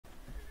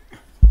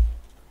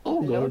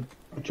Oh, Hello? God.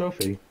 A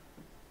trophy.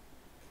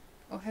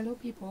 Oh, hello,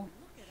 people.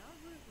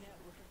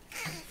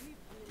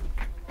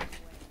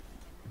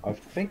 I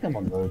think I'm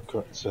on the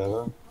correct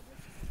server.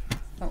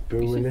 Oh, Be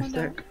you still find out?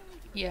 realistic.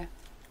 Yeah.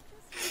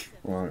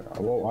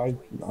 Right, well,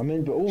 I'm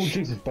in, but oh,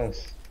 Jesus,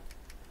 Bess.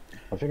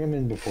 I think I'm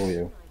in before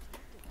you.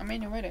 I'm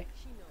in already.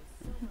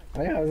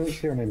 Oh, yeah, I don't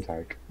see your name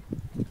tag.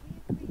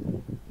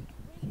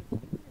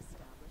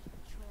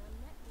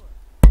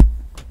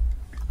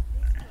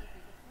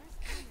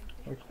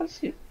 I can't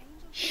see it.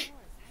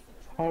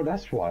 Oh,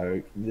 that's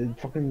why it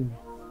fucking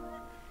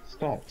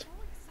stopped.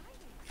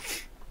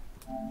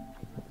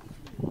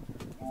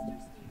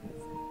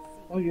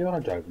 Oh, you are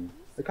driving.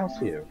 I can't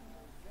see you.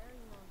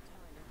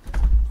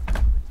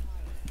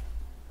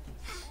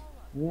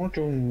 I'm not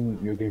joining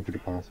your game for the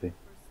party.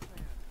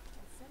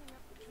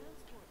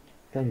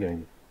 Done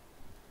game.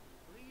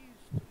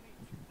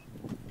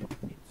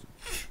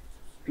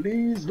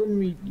 Please let me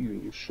meet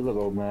you, shut up,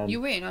 old man. You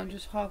win, I'm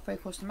just halfway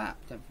across the map,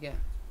 don't forget.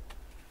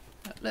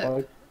 Look,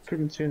 I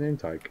couldn't see your name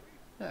tag.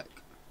 look.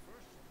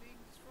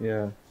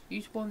 Yeah.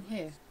 You spawn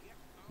here.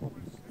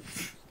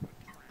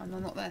 And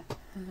I'm not there.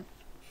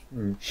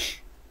 Hmm.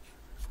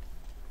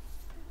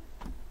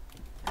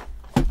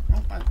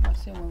 Oh, my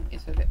signal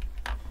is a bit.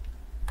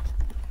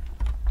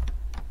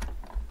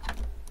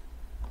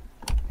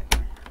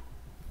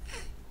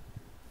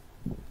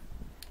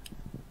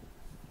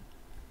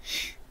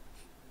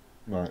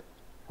 Right.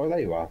 Oh, there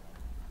you are.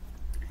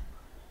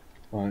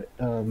 Right,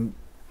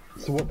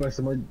 so what best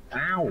am I...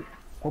 Ow!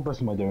 What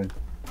best am I doing?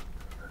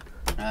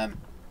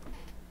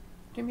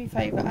 Do me a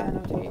favour and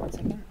I'll tell you in a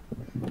second.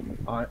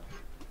 Alright.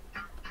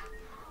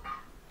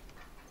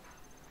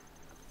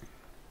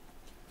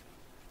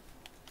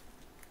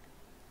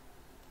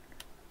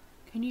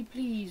 Can you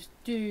please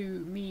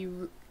do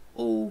me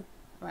all...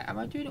 Right, am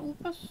I doing all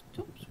bus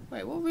stops?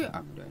 Wait, what route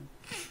am I doing?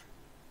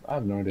 I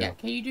have no idea. Yeah,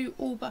 can you do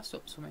all bus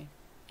stops for me?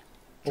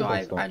 All bus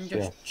Drive stops, and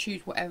just yes.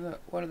 choose whatever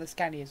one of the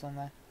scanners on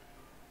there.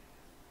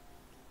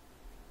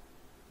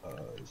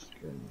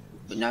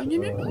 But no,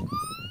 no.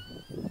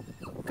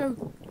 Go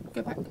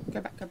back.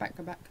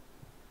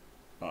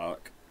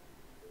 Back.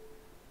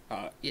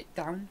 Yeah,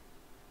 down.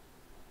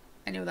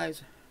 Any of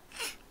those.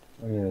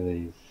 Any of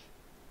these.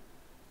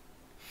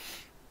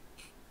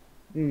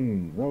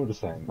 They're all the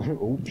same.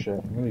 Oh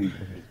shit.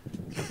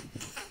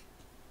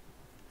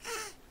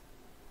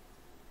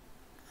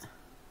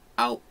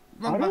 Oh,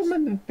 wrong I bus. don't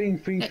remember being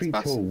 3 Next feet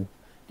bus. tall.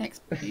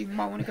 Next, you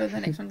might want to go to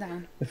the next one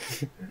down.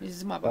 This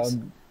is my bus.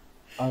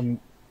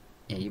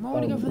 Yeah, you might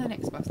want to go for the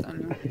next bus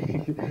down.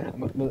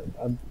 I'm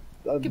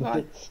a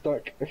Goodbye. bit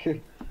stuck.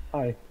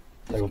 Hi.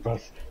 Take off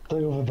bus.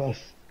 Take off the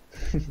bus.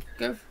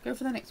 Go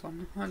for the next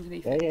one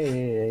underneath. Yeah,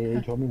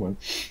 you told me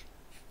once.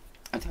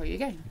 I'll tell you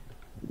again.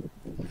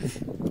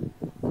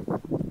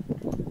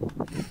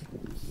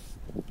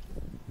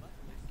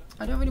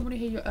 I don't really want to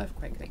hear your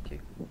earthquake, thank you.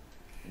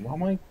 Why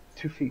am I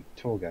 2 feet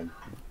tall again?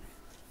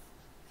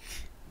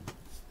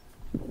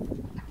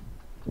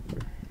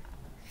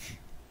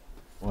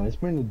 Well, it's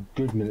been a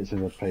good minute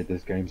since I've played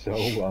this game, so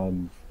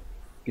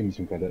give me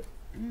some credit.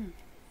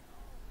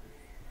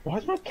 Why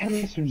is my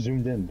camera so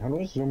zoomed in? How do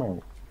I zoom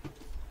out?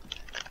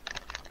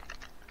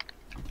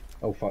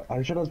 Oh fuck,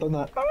 I should have done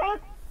that.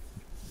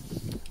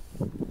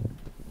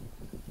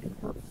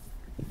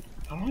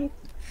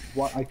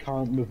 Why I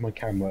can't move my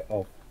camera?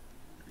 Oh.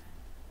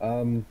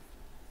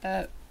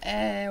 The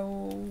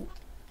L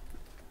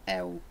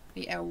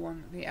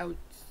one, the L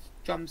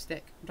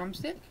drumstick.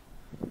 Drumstick?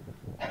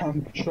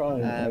 I'm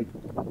trying.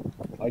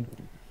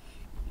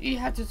 You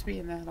had to be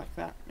in there like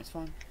that. It's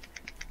fine.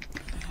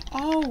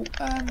 Oh,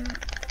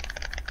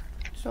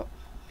 so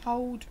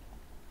hold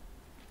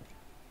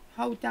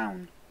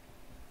down.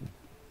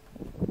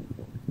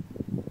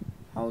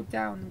 Hold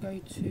down and go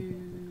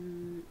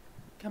to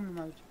camera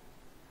mode.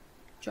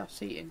 Just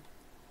seating.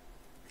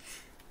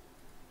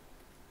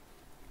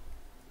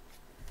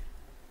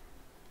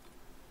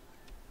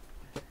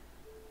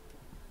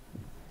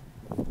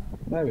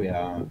 There we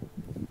are.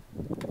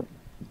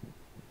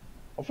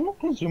 I thought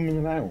I could zoom in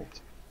and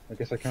out. I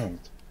guess I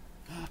can't.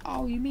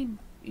 Oh, you mean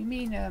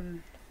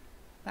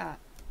that?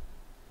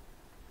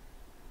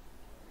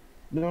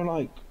 No,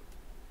 like,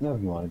 never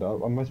mind.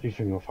 I must be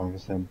thinking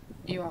of Sim.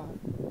 You are.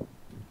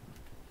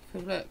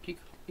 Because look, you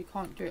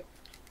can't do it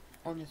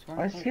on this one.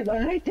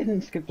 I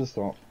didn't skip the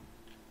stop.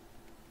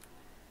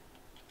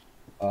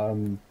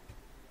 No,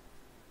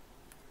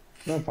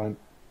 I'm fine.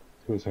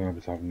 Cool, so I'm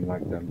having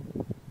lag then.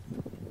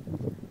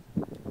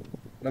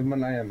 Never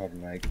mind, I am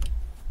having lag.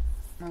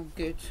 Oh,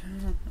 good.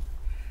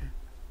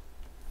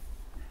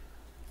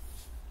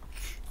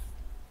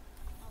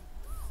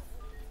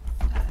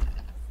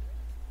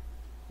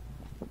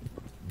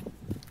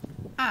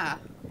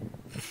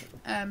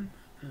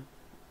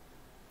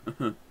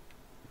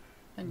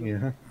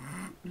 Yeah.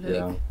 Look,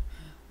 Yeah.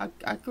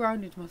 I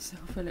grounded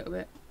myself a little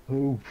bit.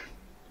 Ooh.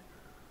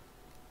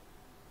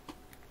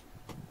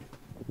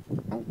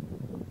 Oh,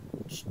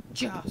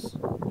 just.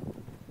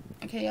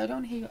 Okay, I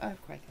don't hear your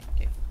earthquake.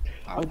 Thank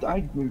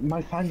you.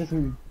 My fan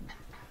doesn't.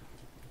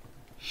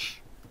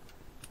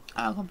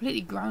 I completely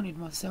grounded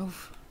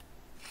myself.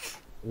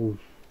 Oof.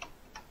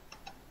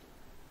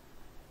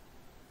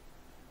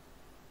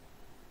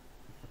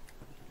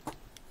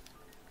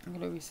 I'm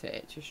gonna reset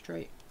it to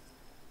straight.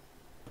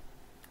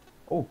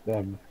 Oh,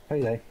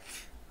 payday.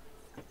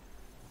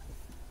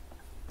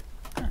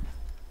 Huh.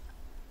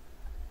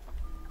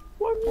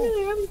 1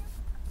 million.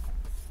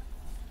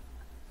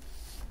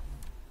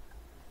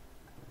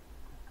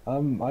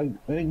 I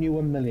earn you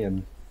 1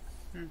 million.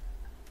 Hmm.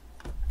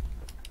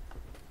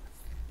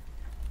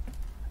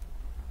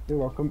 You're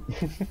welcome.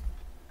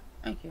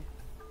 Thank you.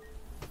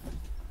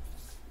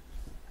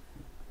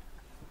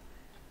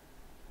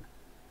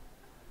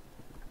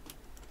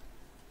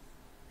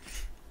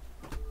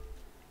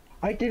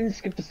 I didn't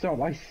skip the stop.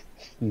 It's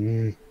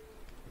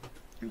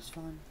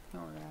fine.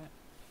 Alright.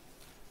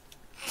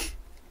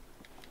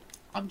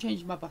 I'm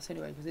changing my bus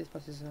anyway because this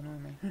bus is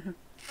annoying me.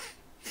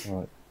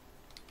 Alright.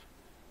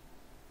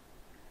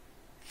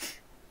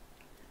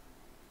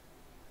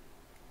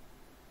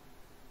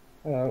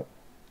 Hello.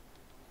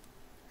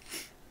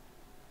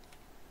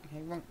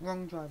 Okay,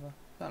 wrong driver.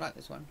 I like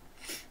this one.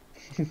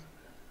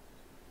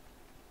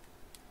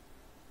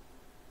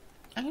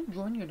 I can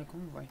join you in a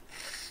convoy.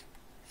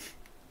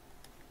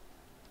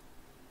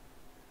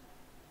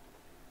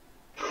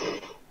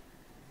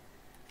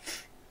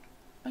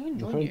 I can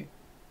join you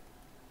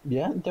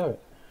Yeah, do it.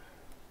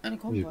 in a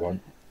If you convoy.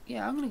 want.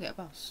 Yeah, I'm gonna get a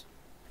bus.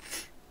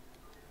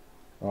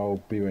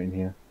 I'll be waiting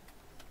here.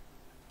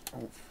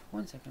 Oh,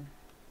 1 second.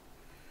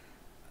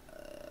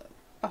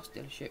 Bus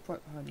dealership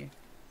right behind you.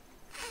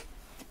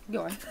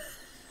 Go on.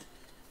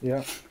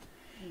 Yeah.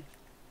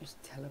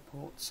 Just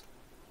teleports.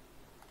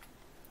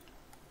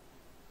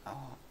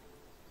 Oh.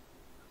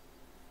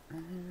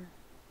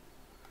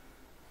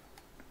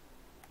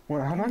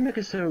 Well, how do I make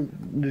it so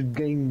the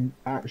game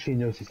actually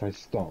notices I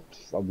stopped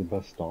at the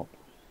bus stop?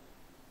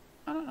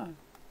 I don't know.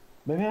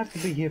 Maybe I have to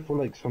be here for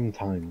like some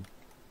time.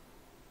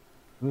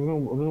 I'm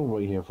gonna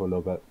wait here for a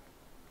little bit.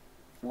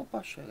 What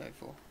bus should I go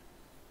for?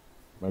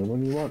 Whatever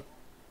one you want.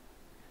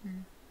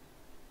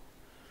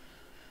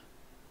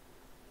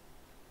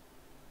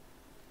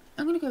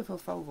 I'm gonna go for a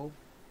Volvo.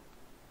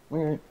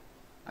 Okay.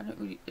 I don't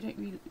really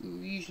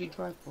usually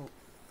drive for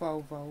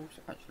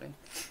Volvos actually.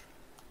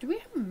 Do we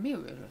have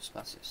mirrorless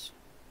buses?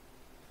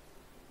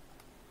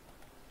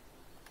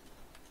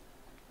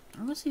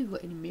 I'm gonna see if we've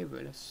got any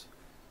mirrorless.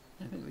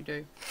 I don't think we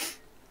do.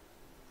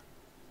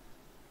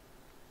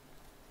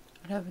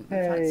 I don't think we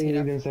fancy Hey,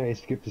 enough. didn't say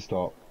skip the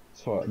stop.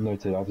 So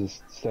noted. I've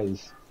just stayed at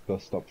this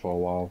bus stop for a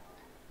while.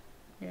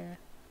 Yeah.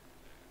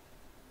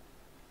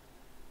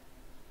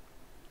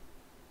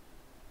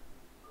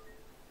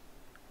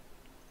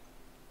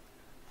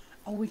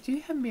 Oh, we do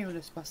have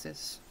mirrorless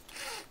buses.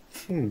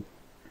 Is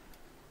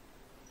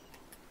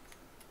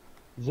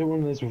it one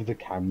of those with the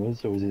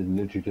cameras, or is it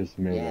literally just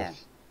mirrorless? Yeah.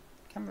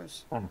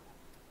 Cameras. Ah.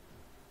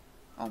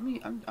 Oh,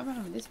 I'm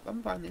having this.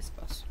 I'm buying this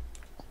bus.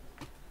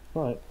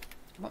 Right.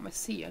 I want my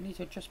seat. I need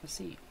to adjust my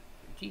seat.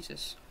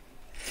 Jesus.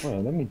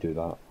 Well, let me do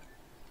that.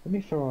 Let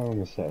me throw on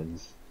the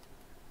settings.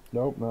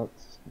 Nope,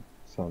 that's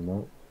sound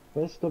that.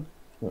 Where's the...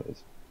 There it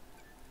is.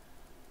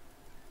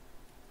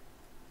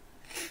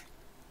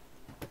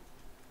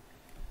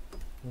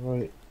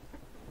 Right.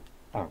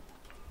 Ah.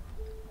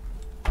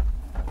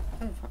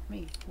 Oh, fuck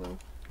me. Well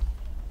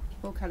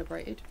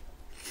calibrated.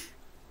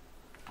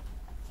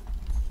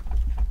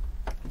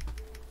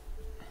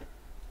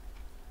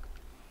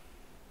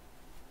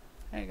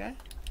 There you go.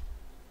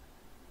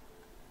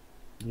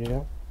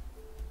 Yeah.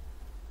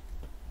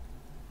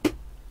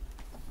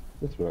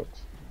 This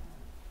works.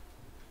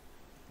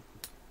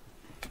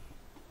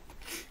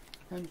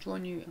 I'm gonna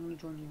join you.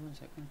 1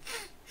 second.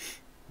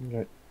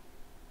 Okay.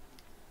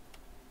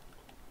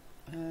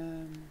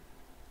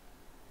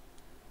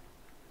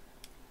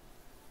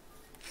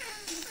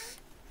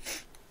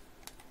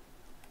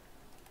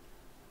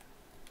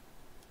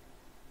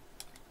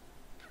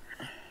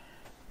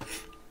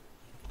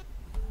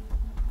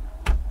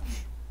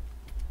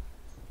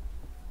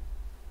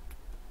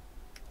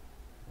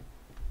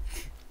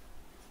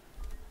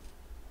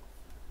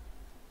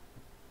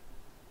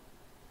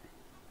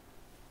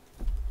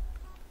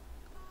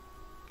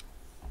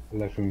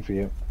 Left room for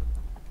you.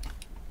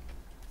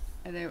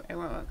 And it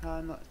won't work.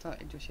 I'm not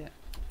starting just yet.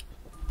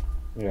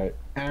 Okay.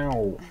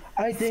 Ow!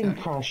 I didn't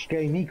Sorry. crash,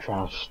 game, he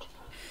crashed.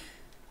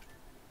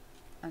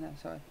 I know.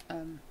 Sorry.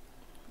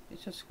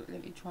 It's just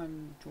let me try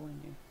and join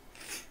you.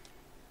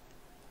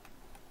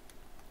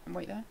 And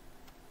wait there.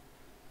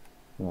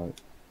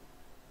 Right.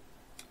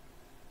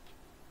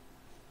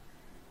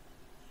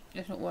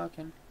 It's not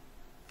working.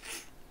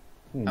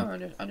 Hmm.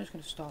 Oh, I'm just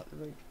gonna start the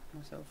route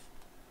myself.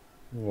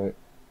 Right.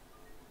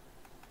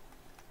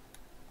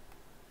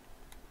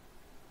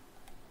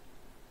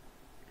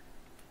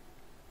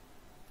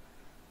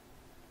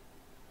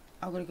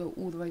 I've got to go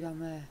all the way down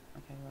there.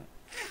 Okay, right.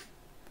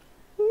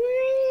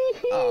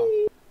 Whee!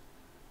 Oh,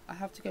 I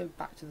have to go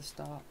back to the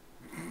start.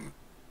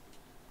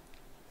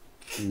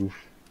 Oof.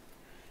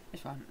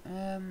 It's fine.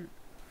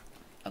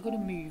 I've got to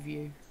move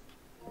you.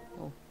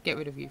 Or get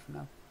rid of you for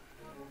now.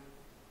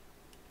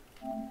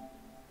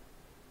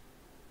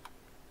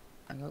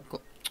 Hang on,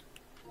 got.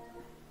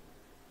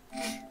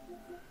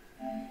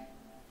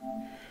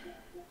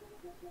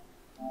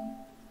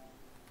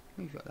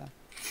 Move it there.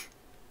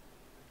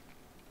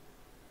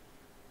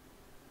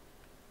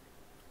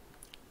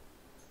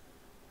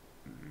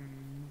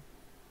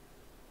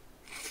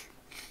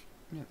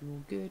 Yep, we're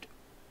all good.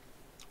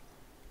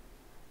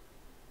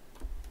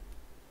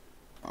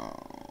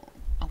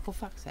 Oh, for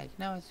fuck's sake,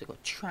 now I've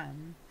got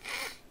tram.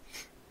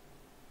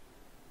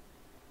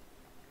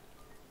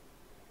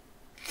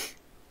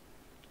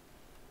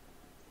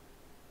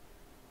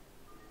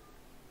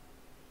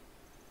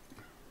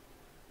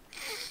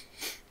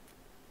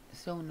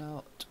 Still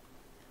not.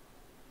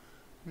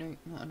 No,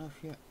 not enough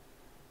yet.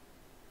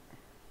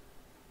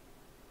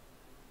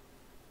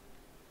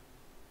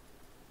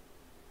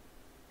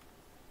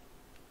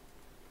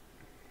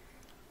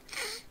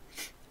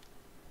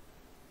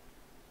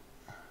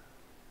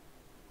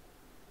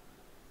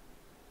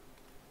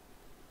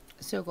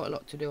 Still got a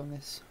lot to do on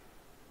this.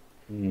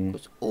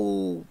 Because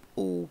all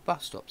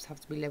bus stops have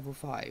to be level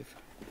 5.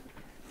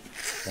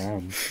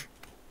 Damn.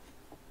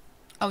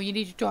 Oh, you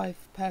need to drive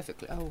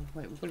perfectly. Oh,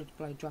 wait, we've got to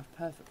bloody drive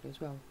perfectly as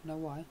well. Know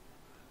why?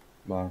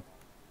 Wow.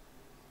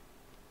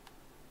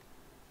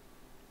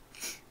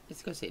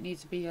 It's because it needs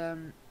to be,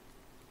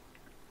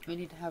 we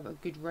need to have a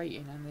good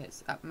rating, and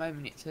it's, at the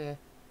moment, it's a,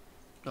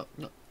 not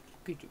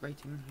good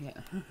rating yet.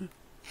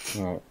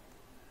 Right.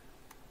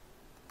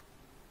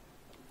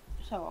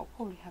 So I'll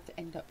probably have to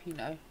end up, you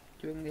know,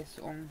 doing this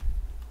on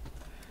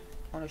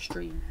a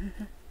stream.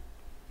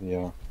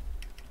 Yeah.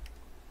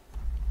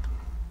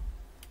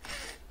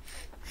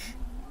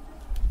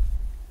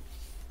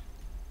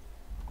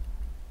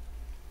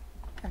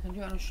 I can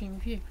do it on a stream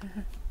with you.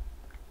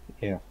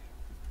 Yeah.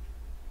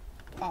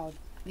 Oh,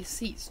 this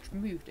seat's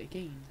moved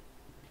again.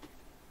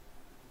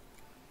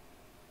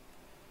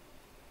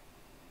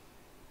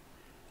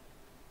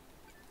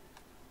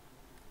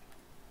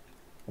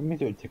 Let me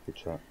do a ticket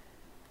chat.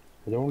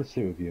 I don't want to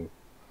sit with you.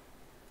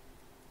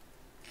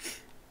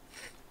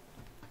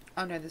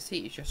 Oh no, the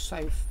seat is just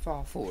so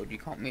far forward you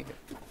can't move it.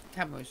 The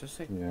camera is just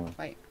so... Yeah.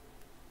 Wait.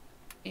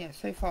 Yeah,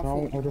 so far No,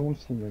 forward. I don't want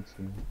to sit next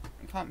to you.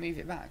 You can't move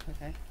it back,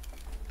 okay.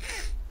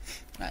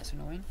 That's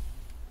annoying.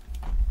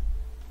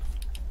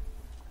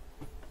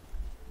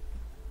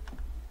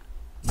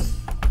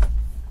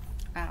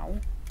 Ow.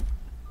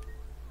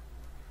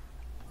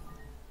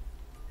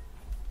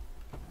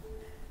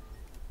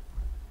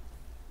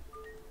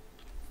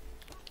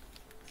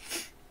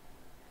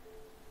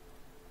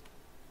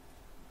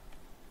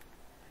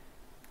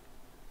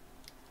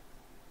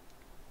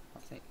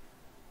 What's it?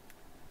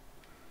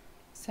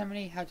 Tell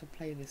me how to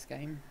play this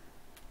game.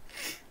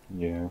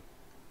 Yeah.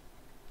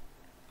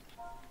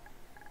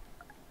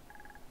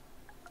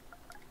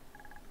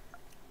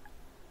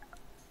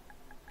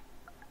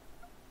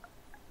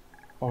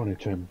 I want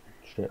to turn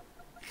shit.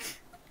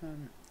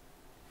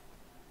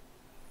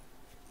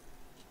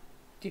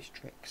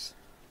 Districts.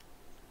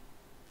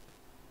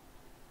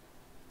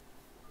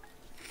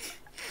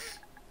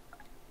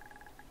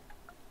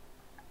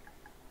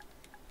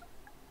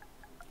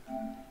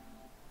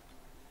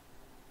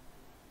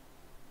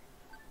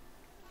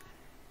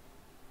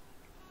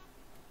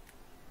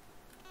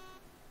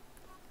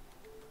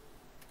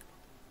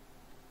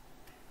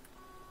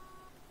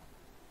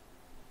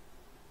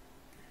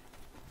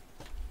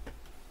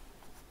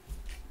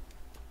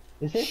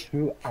 Is this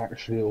through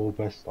actually all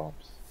bus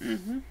stops?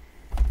 Mm-hmm.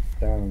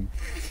 Damn.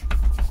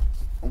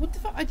 What the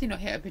fuck? I did not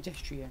hit a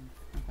pedestrian.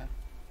 Okay.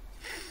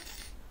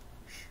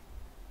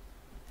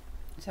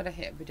 I said I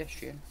hit a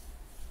pedestrian.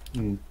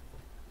 Hmm.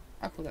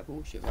 I call that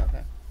bullshit, right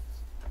there.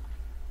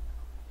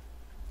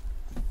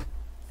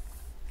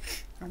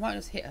 I might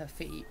just hit her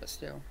feet, but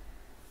still.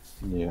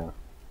 Yeah.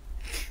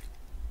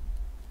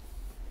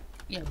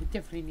 Yeah, we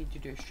definitely need to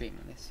do a stream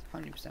on this.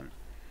 100%.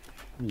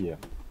 Yeah.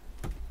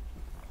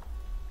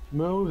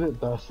 Move it,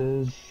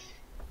 buses.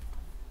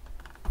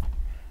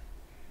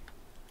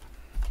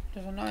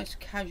 Just a nice,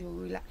 casual,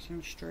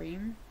 relaxing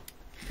stream.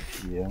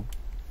 Yeah.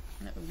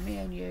 And with me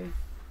and you,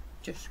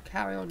 just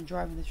carry on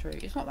driving this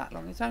route. It's not that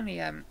long. It's only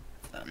 3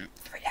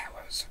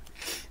 hours.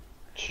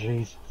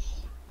 Jesus.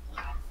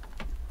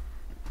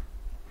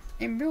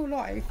 In real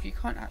life, you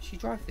can't actually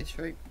drive this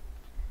route.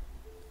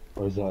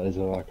 Or is there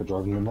like a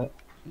driving limit?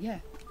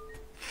 Yeah.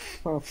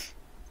 Oh.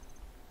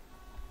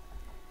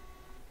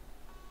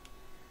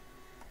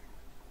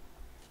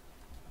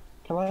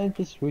 Can I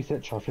just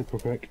reset traffic real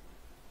quick?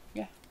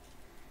 Yeah.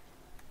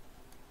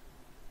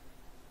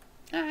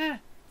 Ah.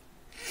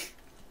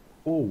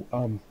 Oh,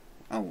 Oh,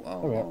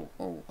 Alright.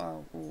 oh.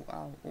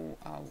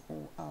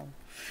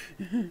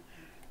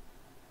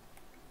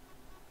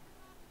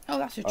 Oh,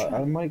 that's a I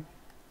tram. might,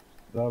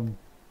 alright.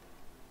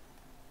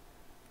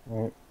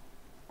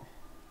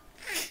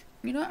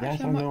 You know, actually,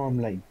 Yes, I I might, know I'm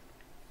late.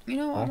 you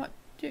know what I Huh? might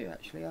do,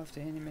 actually, after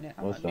in a minute.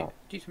 I What's might that?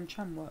 do some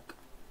tram work.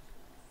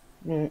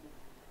 Yeah.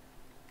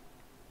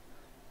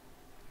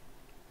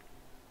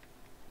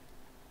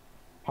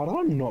 How do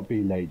I not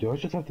be late? Do I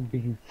just have to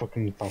be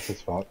fucking fast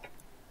as fuck?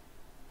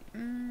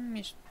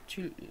 It's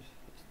too...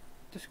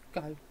 Just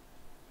go.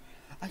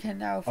 I can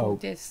now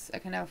afford this. I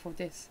can now afford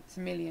this. It's $1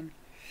 million.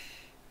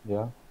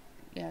 Yeah.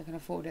 Yeah, I can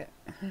afford it.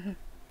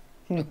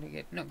 Not gonna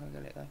get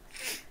it though.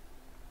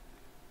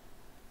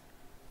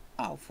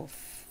 Oh, for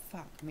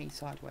fuck me,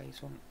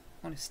 sideways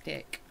on a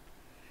stick.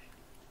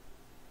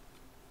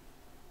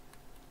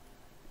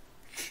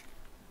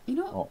 You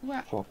know Oh,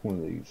 what? fuck one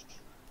of these.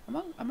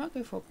 I might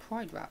go for a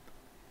pride wrap.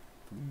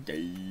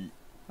 Gay.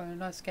 For a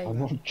nice gay I'm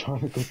wrap. not trying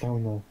to go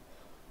down there.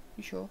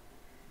 You sure?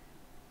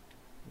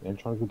 I'm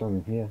trying to go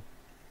down in here.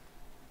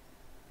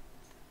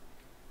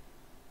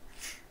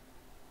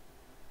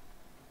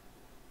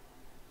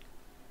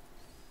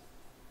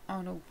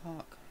 Arnold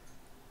Park.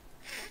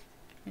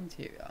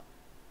 Interior.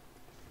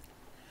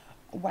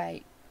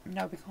 Wait,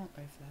 no, we can't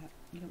go for that.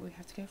 You know what we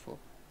have to go for?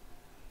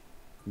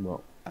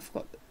 No. I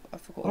forgot.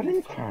 I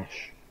didn't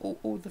crash.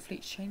 All the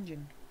fleet's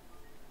changing.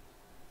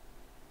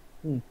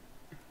 Hmm.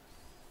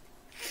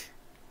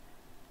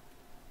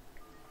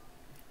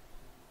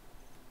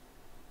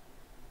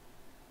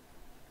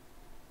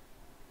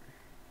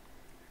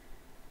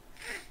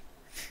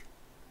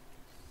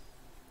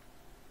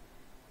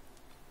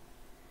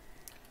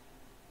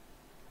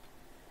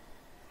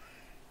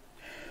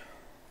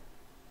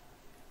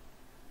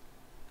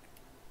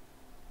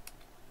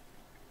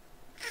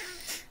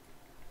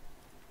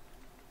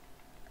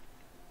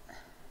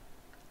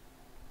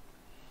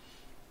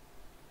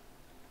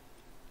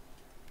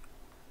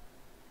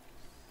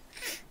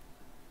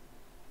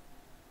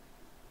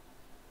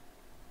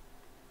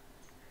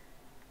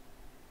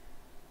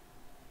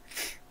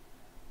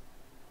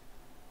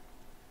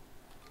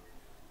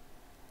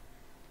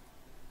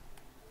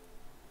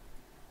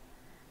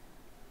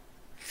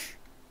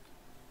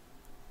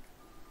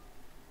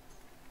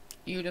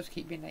 You just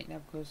keep being late now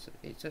because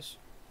it's just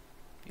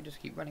you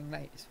just keep running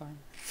late. It's fine.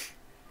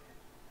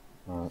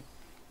 Alright.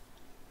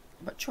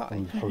 But try.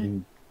 I'm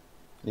fucking...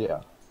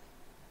 Yeah.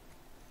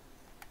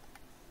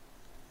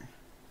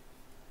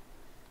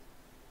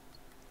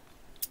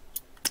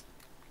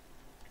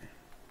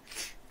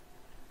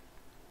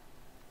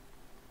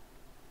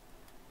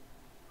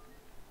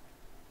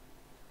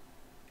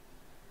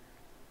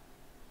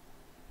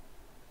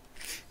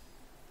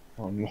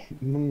 Oh, no,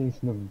 none of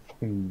these never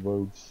fucking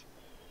roads.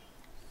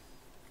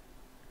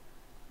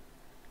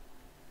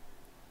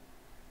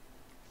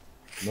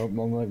 Nope,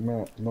 not like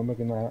that. Not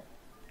making that.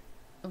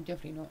 Oh,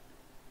 definitely not.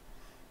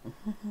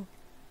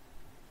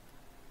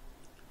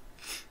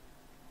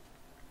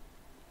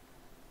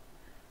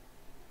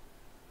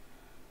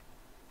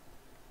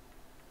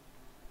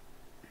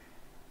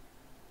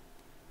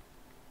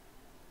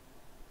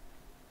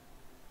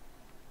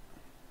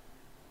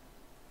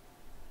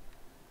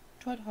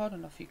 Tried hard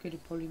enough, you could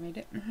have probably made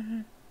it.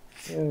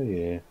 Oh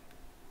yeah.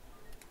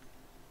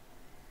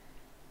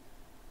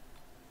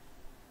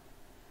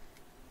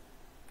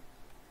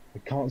 I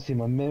can't see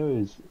my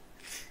mirrors.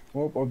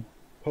 Oh,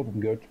 I hope I'm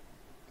good.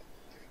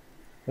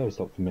 That'll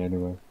stop for me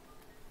anyway.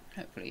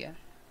 Hopefully, yeah.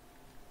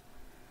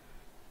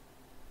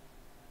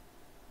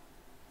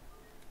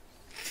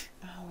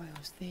 Oh, where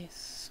was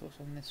this? What's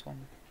on this one?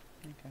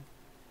 Okay.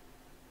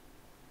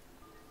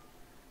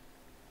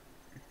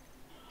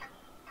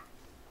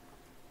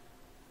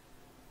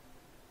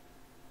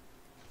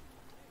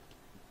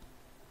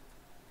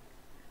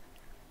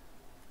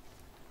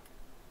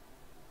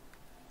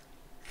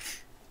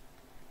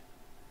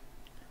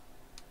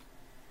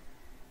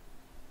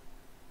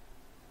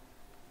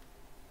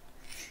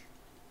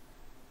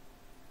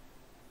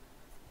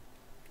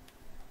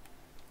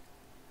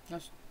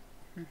 That's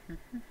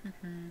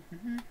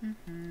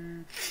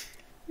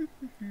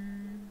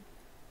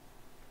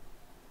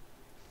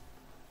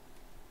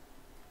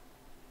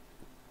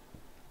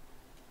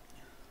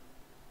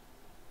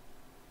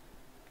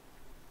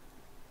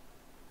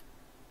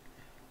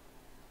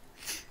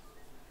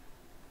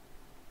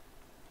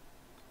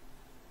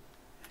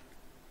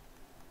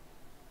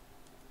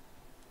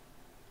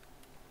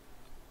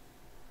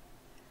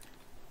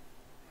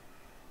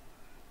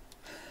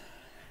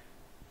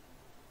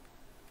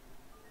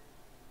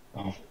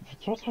Oh,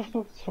 what's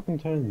those fucking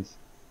turns?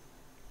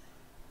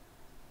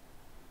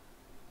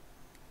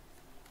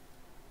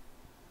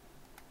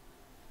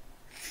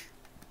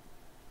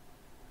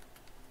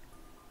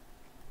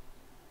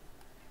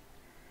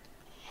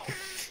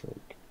 Fuck's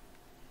sake.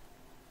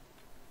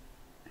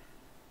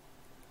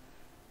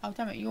 oh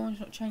damn it! Your one's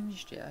not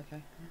changed yet.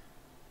 Okay.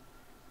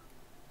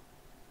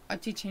 I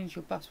did change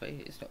your bus, but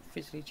it's not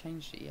physically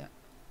changed it yet.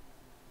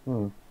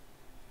 Hmm.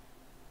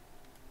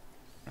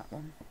 That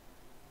one.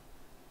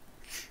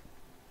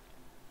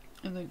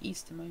 I'm going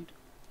Easter mode.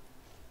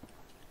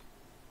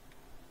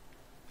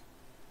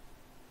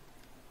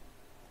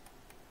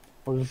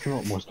 Oh, this is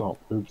not my stop.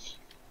 Oops.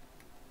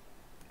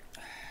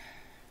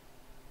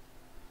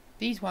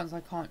 These ones I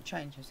can't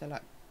change as they're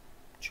like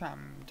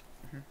trammed.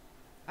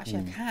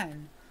 Actually, I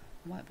can.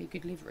 Might be a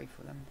good livery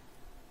for them.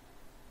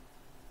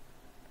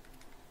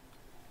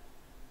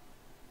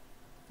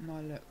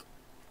 My look.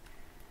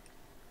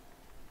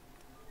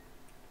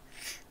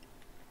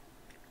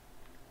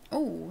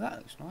 Oh, that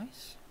looks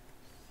nice.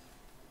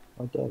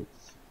 I does.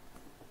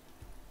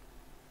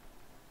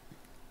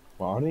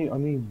 Well, I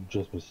need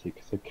just my seat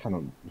because I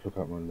cannot look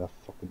out my left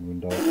fucking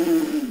window.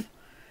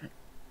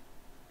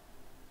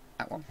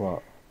 That one.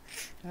 What?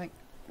 I think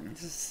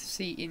there's a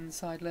seat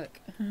inside, look.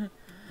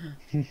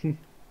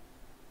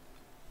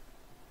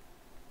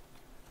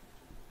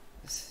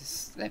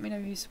 Let me know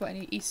if you spot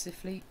any Easter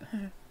fleet.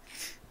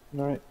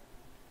 Right.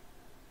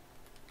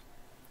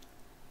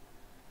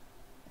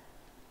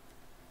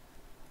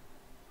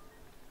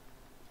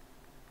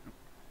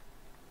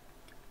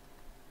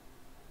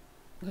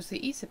 Because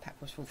the Easter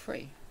pack was for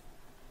free.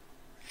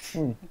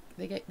 Hmm.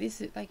 They gave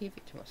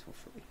it to us for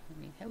free. I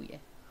mean, hell yeah.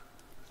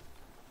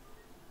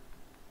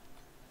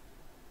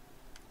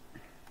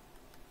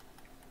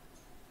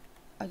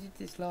 I did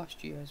this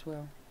last year as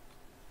well.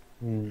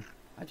 Hmm.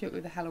 I do it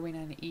with the Halloween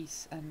and the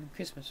Easter and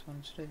Christmas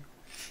ones too.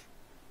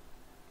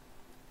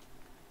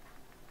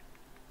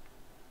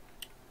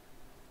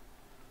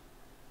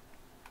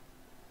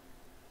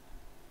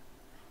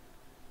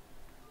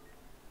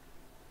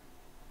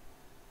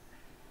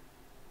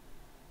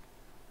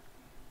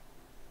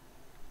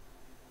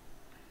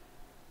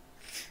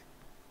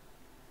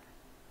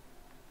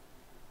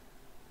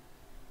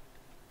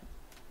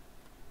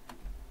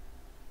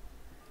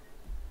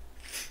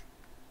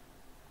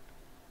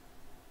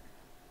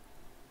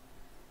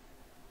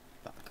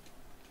 Fuck.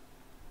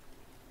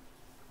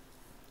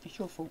 It's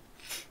your fault.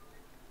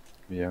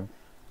 Yeah.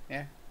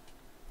 Yeah.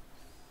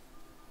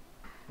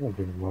 That'd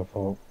be my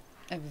fault.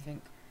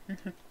 Everything.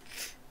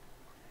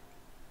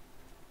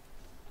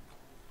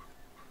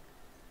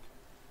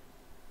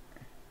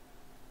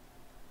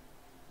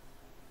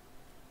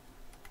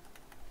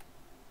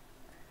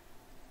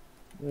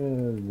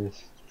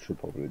 This should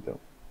probably do.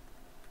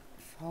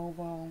 Oh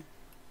well.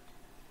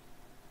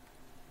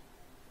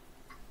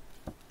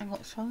 I've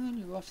got so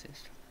many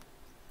Rosses.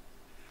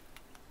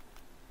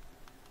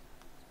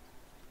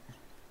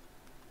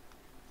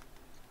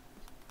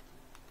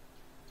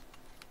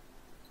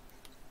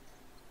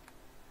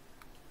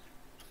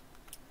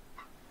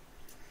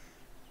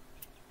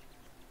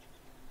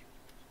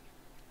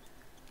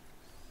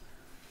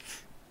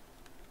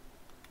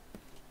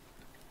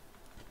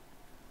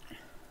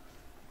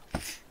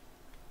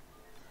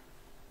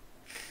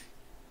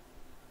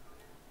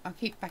 I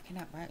keep backing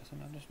out by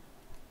accident, I'm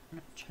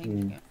not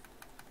changing it.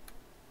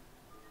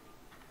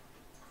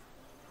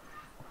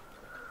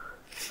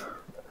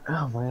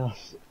 Oh, my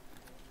ass.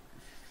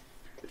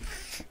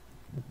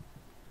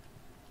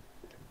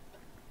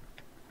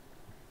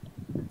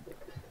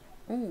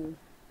 Ooh.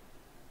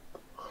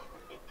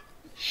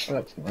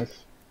 That's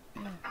nice.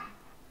 Yeah.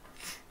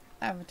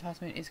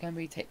 Advertisement is going to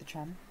be take the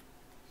tram.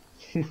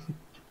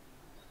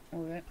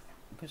 All of it.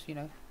 Because, you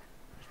know,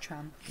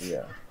 tram.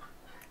 Yeah.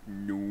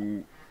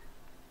 No.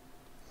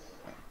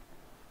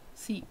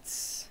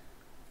 Seats.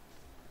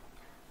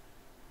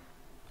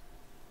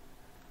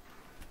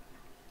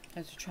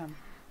 There's a tram.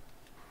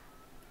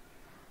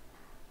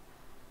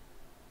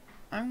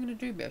 I'm going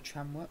to do a bit of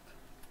tram work.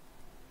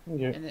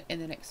 Yeah. In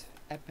the next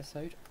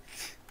episode.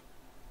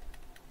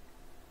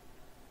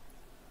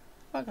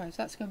 Right guys,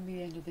 that's going to be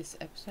the end of this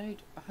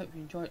episode. I hope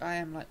you enjoyed. I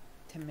am like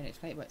 10 minutes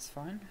late, but it's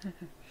fine.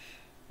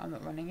 I'm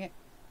not running it.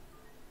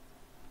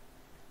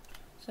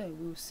 So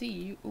we'll see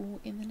you all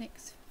in the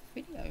next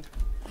video.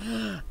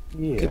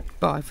 Yeah.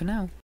 Goodbye for now.